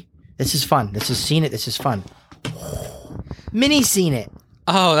this. Ready? This is fun. This is Seen It. This is fun. Mini Seen It.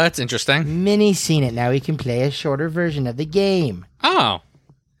 Oh, that's interesting. Mini Seen It. Now we can play a shorter version of the game. Oh,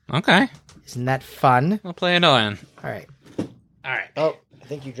 okay. Isn't that fun? I'll play another one. All right. Oh, I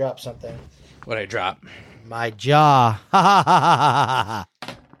think you dropped something. What'd I drop? My jaw. Ha ha ha ha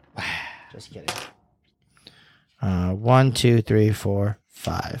ha. Just kidding. 1, 2, 3, 4,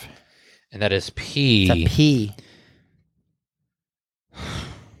 5. And that is P. It's a P.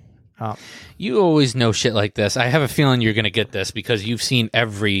 Oh. You always know shit like this. I have a feeling you're going to get this because you've seen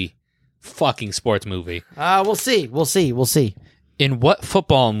every fucking sports movie. We'll see. In what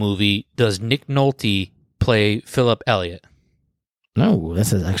football movie does Nick Nolte play Philip Elliott? No,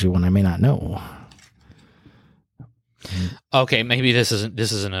 this is actually one I may not know. Okay, maybe this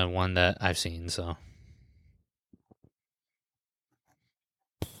isn't a one that I've seen, so.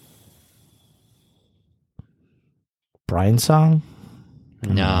 Brian's song?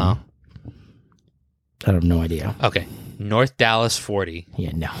 No. I have no idea. Okay. North Dallas 40.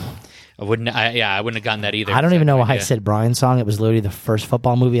 Yeah, no. I wouldn't have gotten that either. I don't even know why I said Brian's song. It was literally the first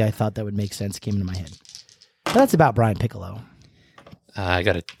football movie I thought that would make sense came into my head. But that's about Brian Piccolo. I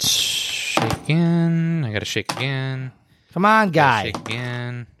got to shake again. Come on, guy. Shake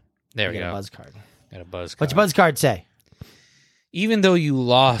again. There we go. Buzz card. Got a buzz card. What's your buzz card say? Even though you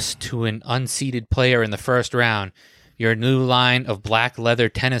lost to an unseeded player in the first round, your new line of black leather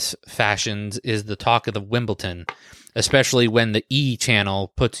tennis fashions is the talk of the Wimbledon, especially when the E!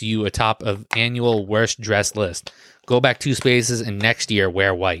 Channel puts you atop of annual worst dressed list. Go back 2 spaces and next year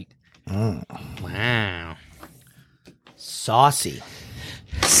wear white. Wow. Saucy.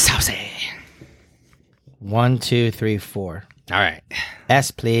 1, 2, 3, 4. All right. S,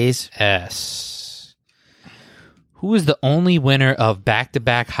 please. S. Who is the only winner of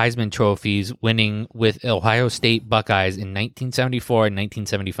back-to-back Heisman trophies, winning with Ohio State Buckeyes in 1974 and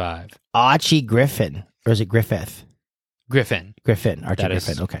 1975? Archie Griffin. Or is it Griffith? Griffin. Archie That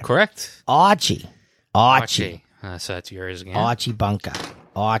Griffin. is Okay. correct. Archie. So that's yours again. Archie Bunker.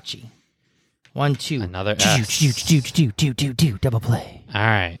 Archie. 1, 2. Another S. Do. Double play. All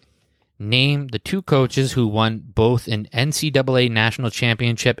right. Name the 2 coaches who won both an NCAA national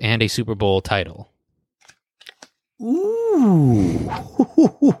championship and a Super Bowl title. Ooh.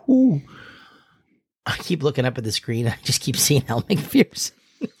 I keep looking up at the screen. I just keep seeing Al McPherson.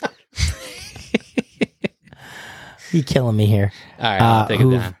 You're killing me here. All right, I'll take it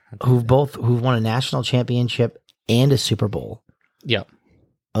down. Who've won a national championship and a Super Bowl. Yep.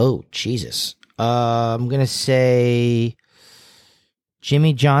 Oh, Jesus. I'm going to say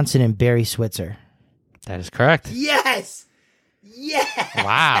Jimmy Johnson and Barry Switzer. That is correct. Yes! Yes!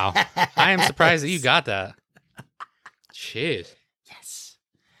 Wow. I am surprised that you got that. Jeez. Yes.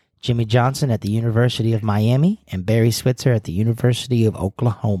 Jimmy Johnson at the University of Miami and Barry Switzer at the University of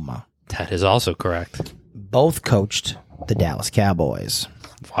Oklahoma. That is also correct. both coached the Dallas Cowboys.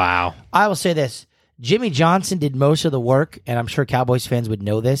 Wow. I will say this. Jimmy Johnson did most of the work, and I'm sure Cowboys fans would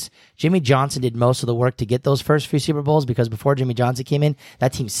know this. Jimmy Johnson did most of the work to get those first few Super Bowls because before Jimmy Johnson came in,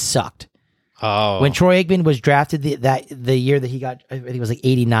 that team sucked. Oh. When Troy Aikman was drafted the year that he got, I think it was like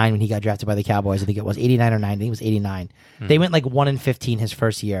 89 when he got drafted by the Cowboys. I think it was 89 or 90. I think it was 89. They went like 1-15 his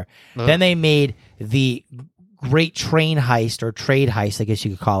first year. Then they made the great train heist or trade heist, I guess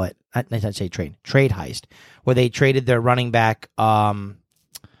you could call it. Not say trade heist, where they traded their running back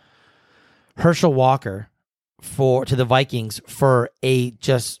Herschel Walker to the Vikings for a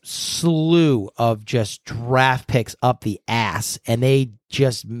just slew of just draft picks up the ass, and they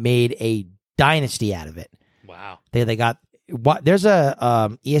just made a dynasty out of it. Wow. They got what? There's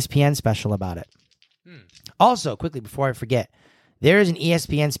a ESPN special about it. Also, quickly before I forget, there is an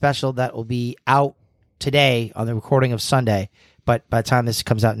ESPN special that will be out today on the recording of Sunday, but by the time this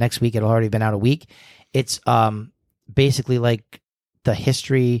comes out next week, it'll already been out a week. It's basically like the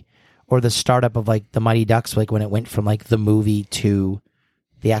history or the startup of like the Mighty Ducks, like when it went from like the movie to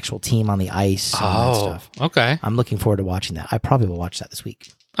the actual team on the ice and all that stuff. Okay. I'm looking forward to watching that. I probably will watch that this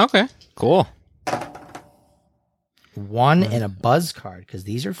week. Okay. Cool. One and a buzz card, because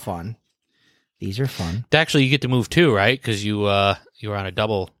these are fun. These are fun. Actually, you get to move too, right? Because you were on a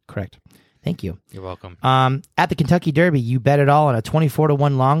double. Correct. Thank you. You're welcome. At the Kentucky Derby, you bet it all on a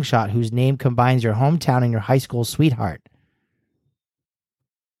 24-1 long shot whose name combines your hometown and your high school sweetheart.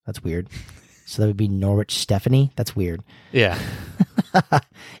 That's weird. So that would be Norwich Stephanie. That's weird. Yeah.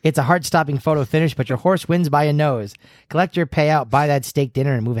 It's a heart-stopping photo finish, but your horse wins by a nose. Collect your payout, buy that steak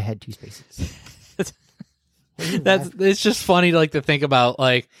dinner, and move ahead 2 spaces. It's just funny to think about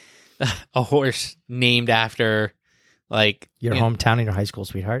like a horse named after like your hometown and your high school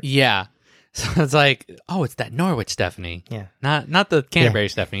sweetheart. Yeah. So it's like, oh, it's that Norwich Stephanie. Yeah. Not the Canterbury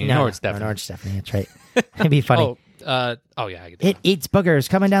Stephanie. Norwich Stephanie. Norwich Stephanie. That's right. It'd be funny. Yeah, I get it eats boogers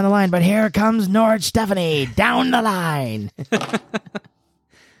coming down the line, but here comes Norwich Stephanie down the line.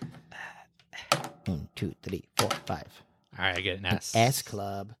 1, 2, 3, 4, 5. All right, I get an S. S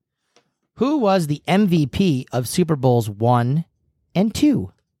Club. Who was the MVP of Super Bowls 1 and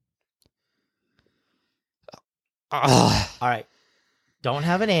 2? All right. Don't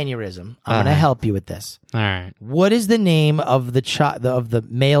have an aneurysm. I'm going to help you with this. All right. What is the name of the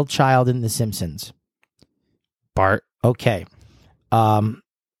male child in The Simpsons? Bart. Okay.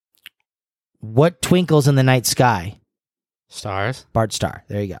 What twinkles in the night sky? Stars. Bart Star.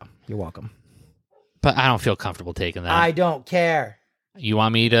 There you go. You're welcome. But I don't feel comfortable taking that. I don't care. You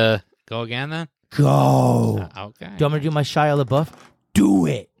want me to go again then? Go. Okay. Do you want me to do my Shia LaBeouf? Do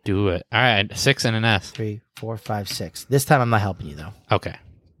it. Do it. All right. 6 and an S. 3, 4, 5, 6. This time I'm not helping you, though. Okay.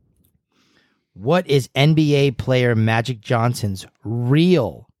 What is NBA player Magic Johnson's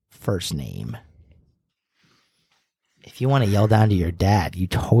real first name? If you want to yell down to your dad, you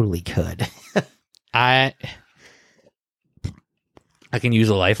totally could. I can use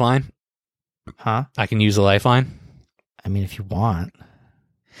a lifeline. Huh? I can use a lifeline. I mean, if you want.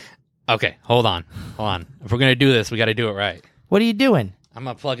 Okay, hold on. If we're going to do this, we got to do it right. What are you doing? I'm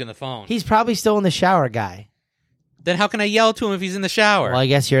going to plug in the phone. He's probably still in the shower, guy. Then how can I yell to him if he's in the shower? Well, I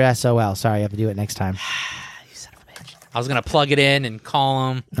guess you're SOL. Sorry, you have to do it next time. You son of a bitch. I was going to plug it in and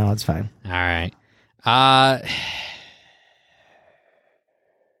call him. No, it's fine. All right.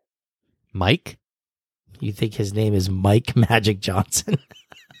 Mike? You think his name is Mike Magic Johnson?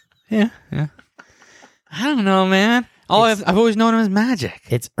 Yeah. I don't know, man. I've always known him as Magic.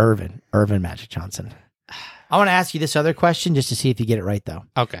 It's Irvin Magic Johnson. I want to ask you this other question just to see if you get it right, though.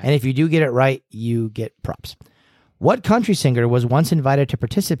 Okay. And if you do get it right, you get props. What country singer was once invited to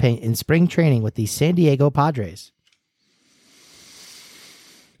participate in spring training with the San Diego Padres?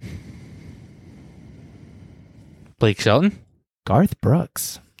 Blake Shelton? Garth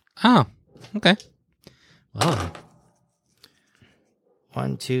Brooks. Oh, okay. Well,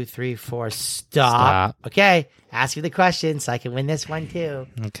 1, 2, 3, 4. Stop. Okay. Ask you the question so I can win this one, too.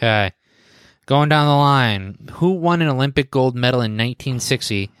 Okay. Going down the line, who won an Olympic gold medal in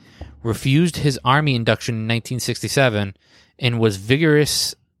 1960, refused his Army induction in 1967, and was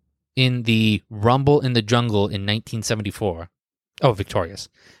vigorous in the Rumble in the Jungle in 1974? Oh, victorious.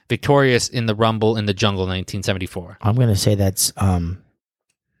 Victorious in the Rumble in the Jungle in 1974. I'm going to say that's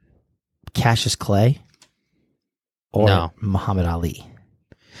Cassius Clay or Muhammad Ali.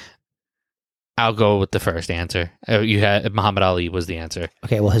 I'll go with the first answer. You had Muhammad Ali was the answer.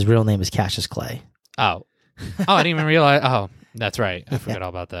 Okay, well, his real name is Cassius Clay. Oh, I didn't even realize. Oh, that's right. I forgot all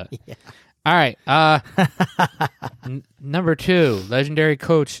about that. Yeah. All right. Number 2, legendary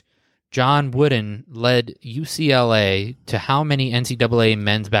coach John Wooden led UCLA to how many NCAA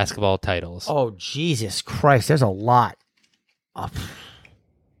men's basketball titles? Oh, Jesus Christ. There's a lot.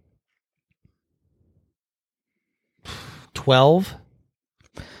 12?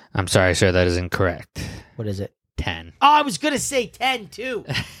 I'm sorry, sir. That is incorrect. What is it? 10. Oh, I was going to say 10, too.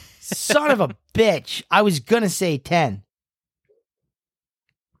 Son of a bitch. I was going to say 10.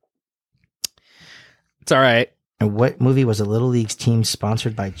 It's all right. And what movie was a Little Leagues team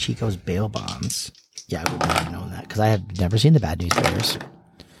sponsored by Chico's bail bonds? Yeah, I would not have known that because I have never seen the Bad News Bears.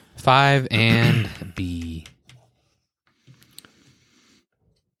 5 and B.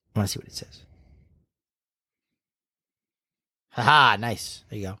 I want to see what it says. Haha, nice.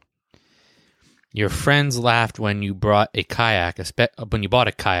 There you go. Your friends laughed when you bought a kayak,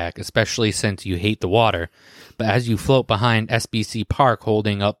 especially since you hate the water. But as you float behind SBC Park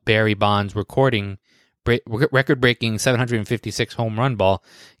holding up Barry Bonds' record-breaking 756 home run ball,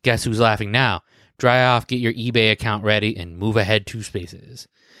 guess who's laughing now? Dry off, get your eBay account ready, and move ahead 2 spaces.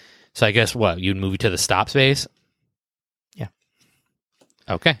 So I guess what? You'd move to the stop space? Yeah.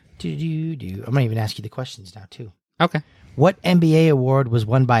 Okay. I'm going to even ask you the questions now, too. Okay. What NBA award was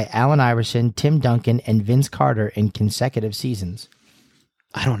won by Allen Iverson, Tim Duncan, and Vince Carter in consecutive seasons?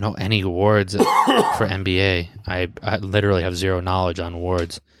 I don't know any awards for NBA. I literally have zero knowledge on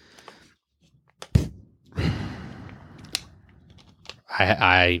awards.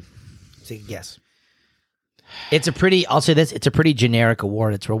 I take a guess. I'll say this, it's a pretty generic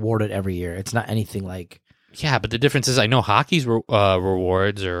award. It's rewarded every year. It's not anything like... Yeah, but the difference is I know hockey's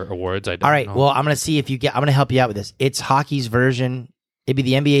rewards or awards. I don't know. All right, well, I'm going to see if you get... I'm going to help you out with this. It's hockey's version. It'd be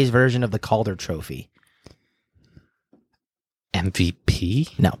the NBA's version of the Calder Trophy.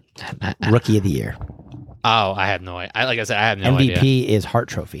 MVP? No. Rookie of the Year. Oh, I have no idea. Like I said, I have no MVP idea. MVP is Hart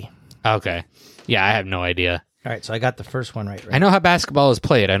Trophy. Okay. Yeah, I have no idea. All right, so I got the first one right. I know how basketball is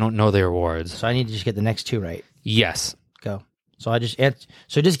played. I don't know their awards. So I need to just get the next 2 right. Yes. Go. So just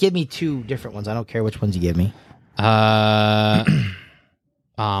give me 2 different ones. I don't care which ones you give me. All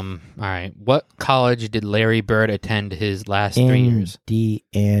right. What college did Larry Bird attend his last 3 years?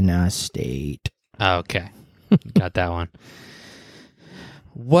 Indiana State. Okay. Got that one.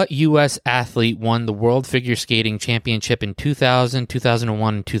 What U.S. athlete won the World Figure Skating Championship in 2000,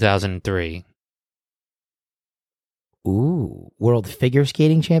 2001, and 2003? Ooh, World Figure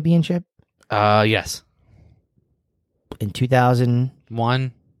Skating Championship? Yes. In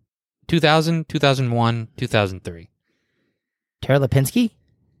 2001, 2003. Tara Lipinski?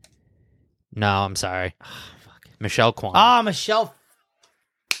 No, I'm sorry. Michelle Kwan. Ah, Michelle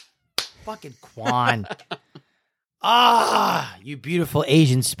fucking Kwan. You beautiful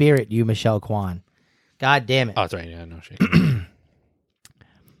Asian spirit, you Michelle Kwan. God damn it. Oh, that's right. Yeah, no shit.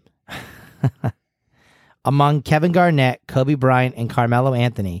 Among Kevin Garnett, Kobe Bryant, and Carmelo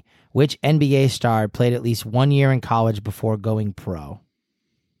Anthony, which NBA star played at least 1 year in college before going pro?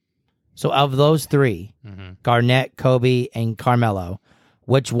 So of those 3, Garnett, Kobe, and Carmelo,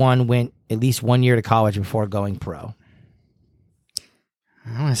 which one went at least 1 year to college before going pro?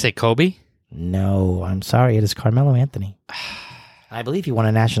 I want to say Kobe. No, I'm sorry. It is Carmelo Anthony. I believe he won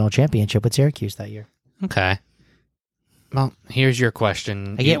a national championship with Syracuse that year. Okay. Well, here's your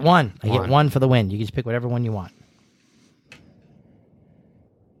question. I get one. I get one for the win. You can just pick whatever one you want.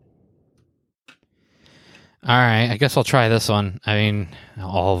 All right. I guess I'll try this one. I mean,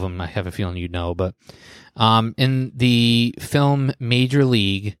 all of them I have a feeling you'd know, but in the film Major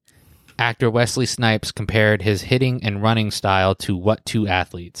League, actor Wesley Snipes compared his hitting and running style to what 2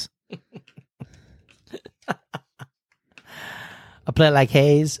 athletes? I play like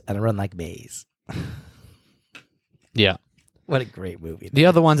Hayes and I run like Mays. Yeah. What a great movie. The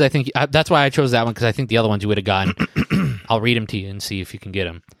other ones, I think, that's why I chose that one, because I think the other ones you would have gotten. I'll read them to you and see if you can get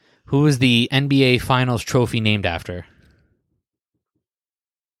them. Who is the NBA Finals trophy named after?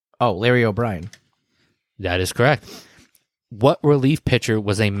 Oh, Larry O'Brien. That is correct. What relief pitcher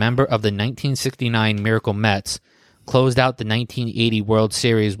was a member of the 1969 Miracle Mets, closed out the 1980 World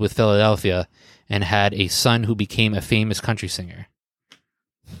Series with Philadelphia, and had a son who became a famous country singer?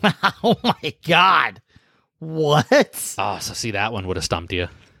 Oh, my God. What? Oh, so see, that one would have stumped you.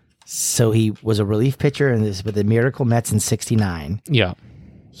 So he was a relief pitcher in this with the Miracle Mets in 69. Yeah.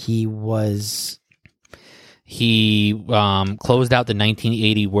 He closed out the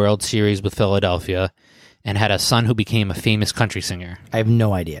 1980 World Series with Philadelphia and had a son who became a famous country singer. I have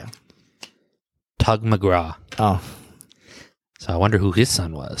no idea. Tug McGraw. Oh. So I wonder who his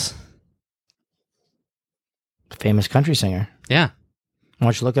son was. Famous country singer. Yeah. Why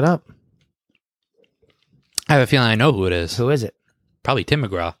don't you look it up? I have a feeling I know who it is. Who is it? Probably Tim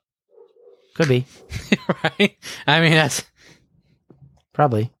McGraw. Could be. Right? I mean, that's...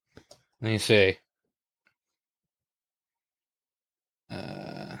 Probably. Let me see.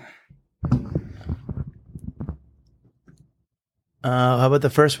 How about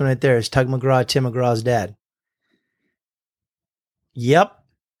the first one right there? Is Tug McGraw Tim McGraw's dad? Yep.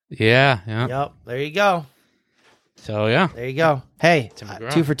 Yeah. Yep. There you go. So, yeah. There you go. Hey, Tim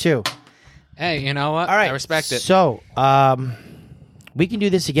McGraw. 2 for 2. Hey, you know what? All right. I respect it. So, we can do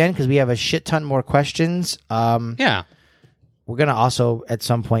this again because we have a shit ton more questions. Yeah. We're going to also at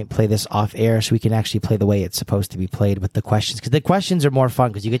some point play this off air so we can actually play the way it's supposed to be played with the questions, because the questions are more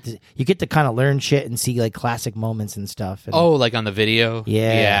fun because you get to kind of learn shit and see like classic moments and stuff. And, like on the video?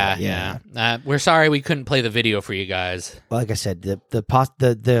 Yeah. We're sorry we couldn't play the video for you guys. like I said,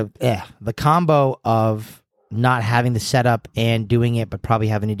 the combo of not having the setup and doing it, but probably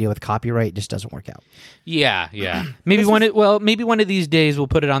having to deal with copyright just doesn't work out. Yeah. Maybe one of these days we'll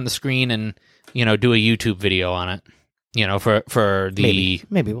put it on the screen and do a YouTube video on it. For the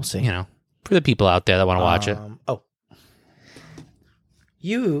maybe we'll see. For the people out there that want to watch it. Oh,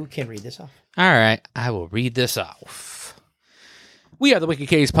 you can read this off. All right, I will read this off. We are the Wicked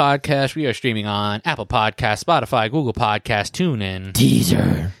Case Podcast. We are streaming on Apple Podcasts, Spotify, Google Podcasts, TuneIn,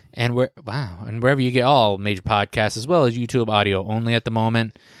 Deezer, and wherever you get all major podcasts, as well as YouTube audio only at the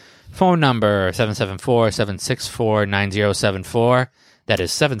moment. Phone number 774-764-9074. That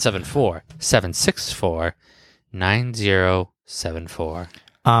is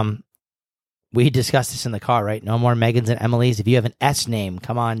 774-764-9074. We discussed this in the car, right? No more Megans and Emily's. If you have an S name,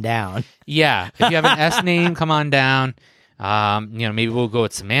 come on down. Yeah, if you have an S name, come on down. Maybe we'll go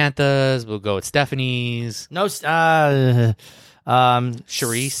with Samantha's. We'll go with Stephanie's. No, Charisse.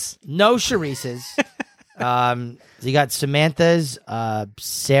 No Charice's. So you got Samantha's,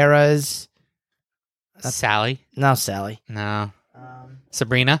 Sarah's, Sally. No, Sally. No.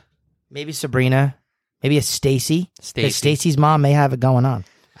 Sabrina. Maybe Sabrina. Maybe a Stacy. Stacy. Stacy's mom may have it going on.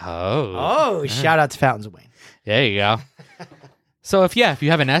 Oh. Shout out to Fountains of Wayne. There you go. So if you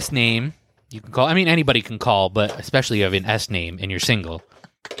have an S name, you can call. I mean, anybody can call, but especially if you have an S name and you're single,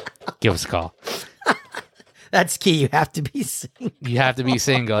 give us a call. That's key. You have to be single. You have to be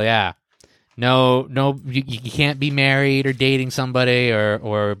single, yeah. No, you can't be married or dating somebody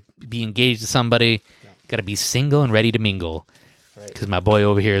or be engaged to somebody. No. Got to be single and ready to mingle. Because my boy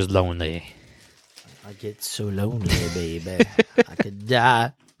over here is lonely. I get so lonely, baby. I could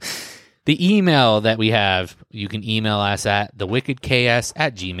die. The email that we have, you can email us at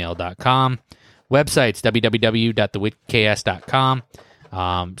thewickedks@gmail.com. Websites,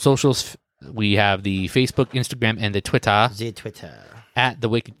 www.thewickedks.com. Socials, we have the Facebook, Instagram, and the Twitter. At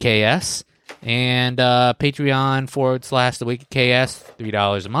thewickedks. And Patreon /thewickedks,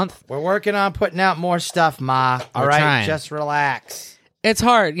 $3 a month. We're working on putting out more stuff, Ma. All right, trying. Just relax. It's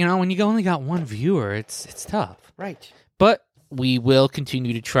hard, when you only got one viewer, it's tough. Right. But we will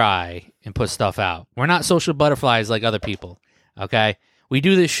continue to try and put stuff out. We're not social butterflies like other people, okay? We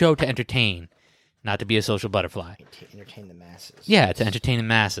do this show to entertain, not to be a social butterfly. To entertain the masses. Yeah, to entertain the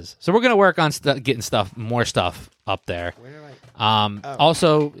masses. So we're going to work on getting more stuff up there.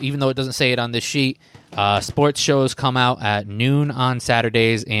 Also, even though it doesn't say it on this sheet, sports shows come out at noon on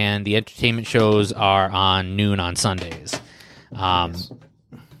Saturdays, and the entertainment shows are on noon on Sundays.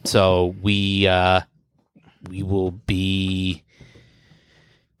 So we will be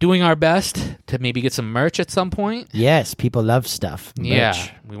doing our best to maybe get some merch at some point. Yes, people love stuff. Merch. Yeah,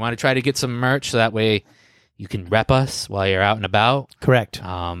 we want to try to get some merch so that way you can rep us while you're out and about. Correct.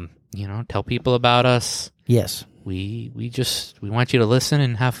 Tell people about us. Yes. We want you to listen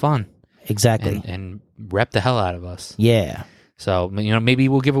and have fun. Exactly. And rep the hell out of us. Yeah. So, maybe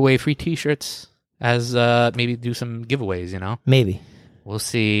we'll give away free t-shirts as maybe do some giveaways, Maybe. We'll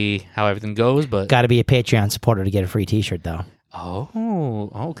see how everything goes, but got to be a Patreon supporter to get a free t-shirt though. Oh,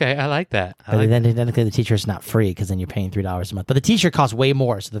 okay. I like that. Then the t-shirt's not free because then you're paying $3 a month. But the t-shirt costs way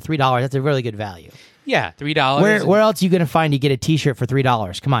more, so the $3, that's a really good value. Yeah, $3. Where else are you going to find you get a t-shirt for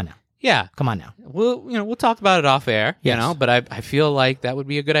 $3? Come on now. Yeah. Come on now. We'll talk about it off air, yes. But I feel like that would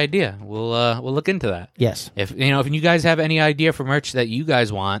be a good idea. We'll look into that. Yes. If you guys have any idea for merch that you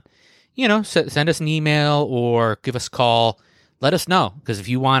guys want, send us an email or give us a call. Let us know, because if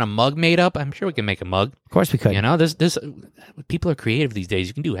you want a mug made up, I'm sure we can make a mug. Of course we could. There's people are creative these days.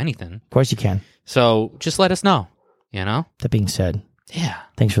 You can do anything. Of course you can. So just let us know. That being said, yeah.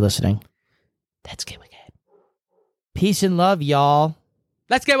 Thanks for listening. Let's get wicked. Peace and love, y'all.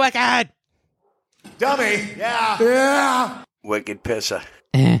 Let's get wicked. Dummy. Yeah. Wicked pisser.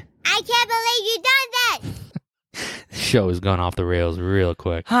 I can't believe you done that. The show is going off the rails real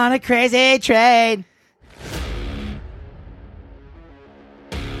quick. On a crazy train.